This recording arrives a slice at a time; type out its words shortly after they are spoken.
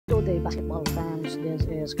Good day, basketball fans. This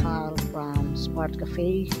is Kyle from Sports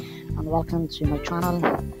Cafe, and welcome to my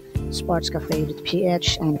channel, Sports Cafe with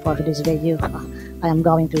PH. And for today's video, I am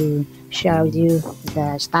going to share with you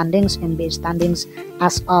the standings, NBA standings,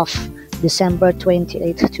 as of December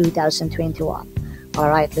 28, 2021. All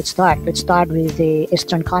right, let's start. Let's start with the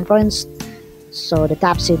Eastern Conference. So the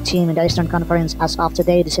top seed team in the Eastern Conference as of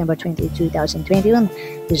today, December 28, 2021,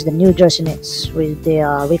 is the New Jersey Nets with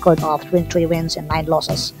the record of 23 wins and 9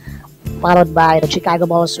 losses, followed by the Chicago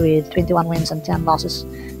Bulls with 21 wins and 10 losses.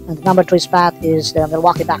 And the number 3 spot is the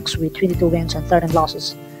Milwaukee Bucks with 22 wins and 13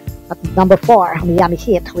 losses. At number 4, Miami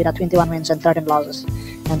Heat with 21 wins and 13 losses.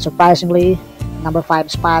 And surprisingly, number 5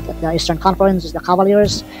 spot at the Eastern Conference is the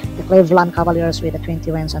Cavaliers, the Cleveland Cavaliers with 20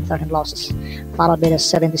 wins and 13 losses, followed by the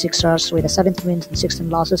 76ers with 17 wins and 16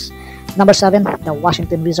 losses. Number 7, the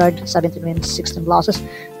Washington Wizards, 17 wins, 16 losses,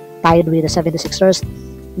 tied with the 76ers.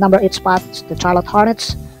 Number 8 spot, the Charlotte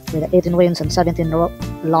Hornets with 18 wins and 17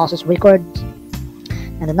 losses record.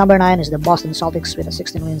 And the number 9 is the Boston Celtics with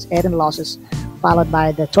 16 wins, 18 losses, followed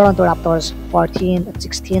by the Toronto Raptors, 14 and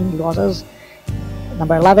 16 losses.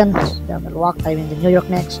 Number 11, the New York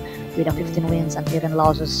Knicks with 15 wins and 18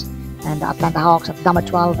 losses, and the Atlanta Hawks at number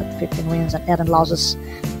 12 at 15 wins and 18 losses.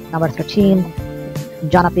 Number 13,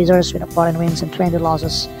 Indiana Pacers with 14 wins and 20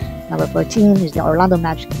 losses. Number 14 is the Orlando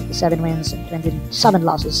Magic with 7 wins and 27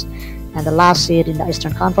 losses. And the last seed in the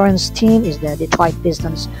Eastern Conference team is the Detroit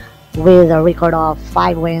Pistons with a record of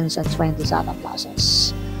 5 wins and 27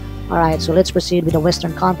 losses. Alright, so let's proceed with the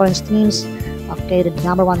Western Conference teams. Okay, the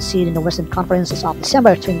number 1 seed in the Western Conference as of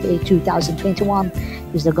December 28, 2021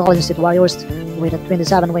 is the Golden State Warriors with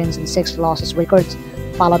 27 wins and 6 losses records,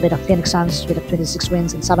 followed by the Phoenix Suns with 26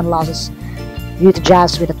 wins and 7 losses, Utah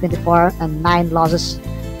Jazz with 24 and 9 losses.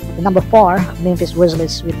 The number 4, Memphis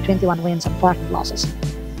Grizzlies with 21 wins and 14 losses.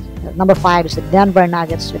 Number 5 is the Denver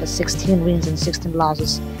Nuggets with 16 wins and 16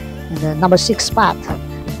 losses. And the number 6 spot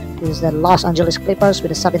is the Los Angeles Clippers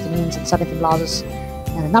with 17 wins and 17 losses.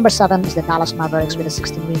 And the number 7 is the Dallas Mavericks with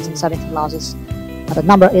 16 wins and 17 losses. And the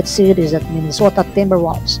number 8 seed is the Minnesota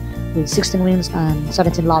Timberwolves with 16 wins and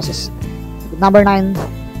 17 losses. The number 9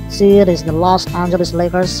 seed is the Los Angeles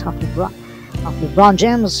Lakers of LeBron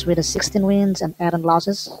James with 16 wins and 18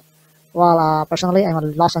 losses. Well, personally, I'm a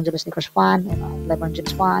Los Angeles Lakers fan and a LeBron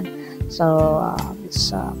James fan, so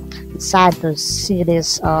it's sad to see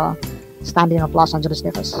this standing of Los Angeles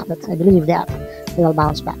Lakers, but I believe that they will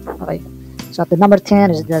bounce back. Okay. So at the number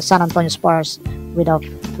 10 is the San Antonio Spurs with a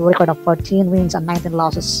record of 14 wins and 19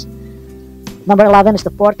 losses. Number 11 is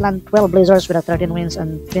the Portland Trail Blazers with 13 wins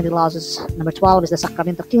and 20 losses. Number 12 is the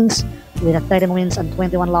Sacramento Kings with 13 wins and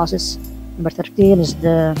 21 losses. Number 13 is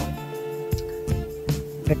the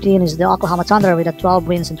Oklahoma Thunder with 12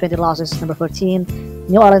 wins and 20 losses. Number 14,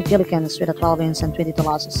 New Orleans Pelicans with 12 wins and 22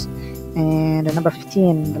 losses. And the number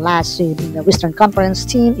 15, the last seed in the Western Conference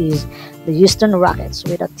team, is the Houston Rockets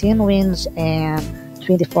with 10 wins and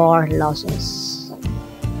 24 losses.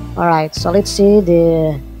 Alright, so let's see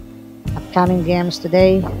the upcoming games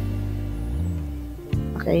today.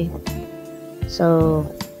 Okay,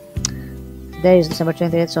 so today is December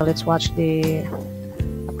 28th, so let's watch the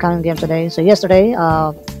upcoming game today. So yesterday,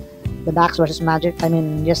 the Bucks versus Magic,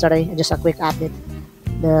 yesterday, just a quick update.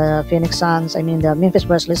 The the Memphis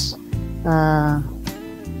Grizzlies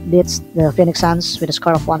beats the Phoenix Suns with a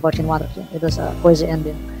score of 114-113. It was a crazy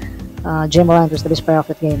ending. Ja Morant was the best player of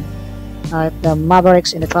that game. The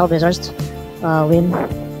Mavericks in the Trail Blazers win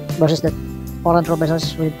versus the Portland Trail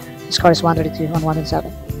Blazers with the score is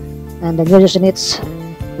 132-107. And the New Jersey Nets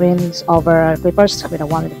wins over Clippers with a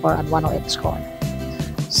 104 and 108 score.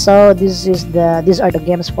 So these are the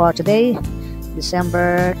games for today,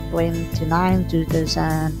 December 29,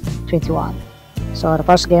 2021. So the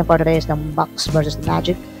first game for today is the Bucks versus the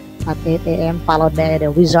Magic at 8 a.m. followed by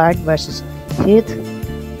the Wizards versus Heat,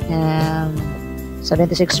 and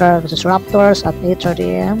 76ers versus Raptors at 8:30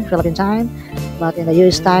 a.m. Philippine time, but in the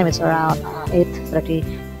US time it's around 8:30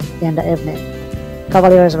 in the evening.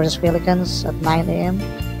 Cavaliers versus Pelicans at 9 a.m.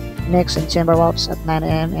 Knicks and Timberwolves at 9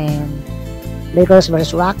 a.m. and Lakers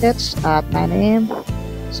versus Rockets at 9 a.m.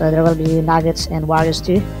 So there will be Nuggets and Warriors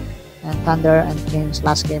too, and Thunder and Kings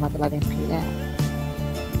last game at 11 p.m.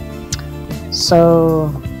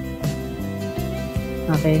 So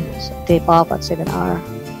okay, so tape off at 7 hour.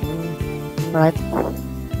 Right.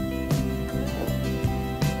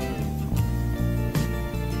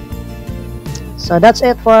 So that's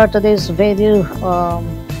it for today's video,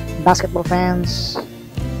 basketball fans.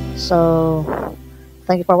 So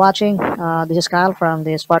thank you for watching. This is Kyle from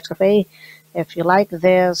the Sports Cafe, If you like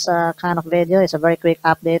this kind of video, it's a very quick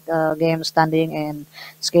update, game standing and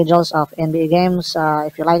schedules of NBA games.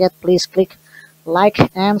 If you like it, please click like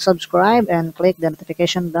and subscribe and click the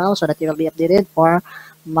notification bell so that you will be updated for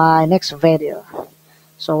my next video.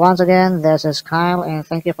 So once again, this is Kyle and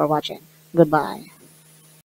thank you for watching. Goodbye.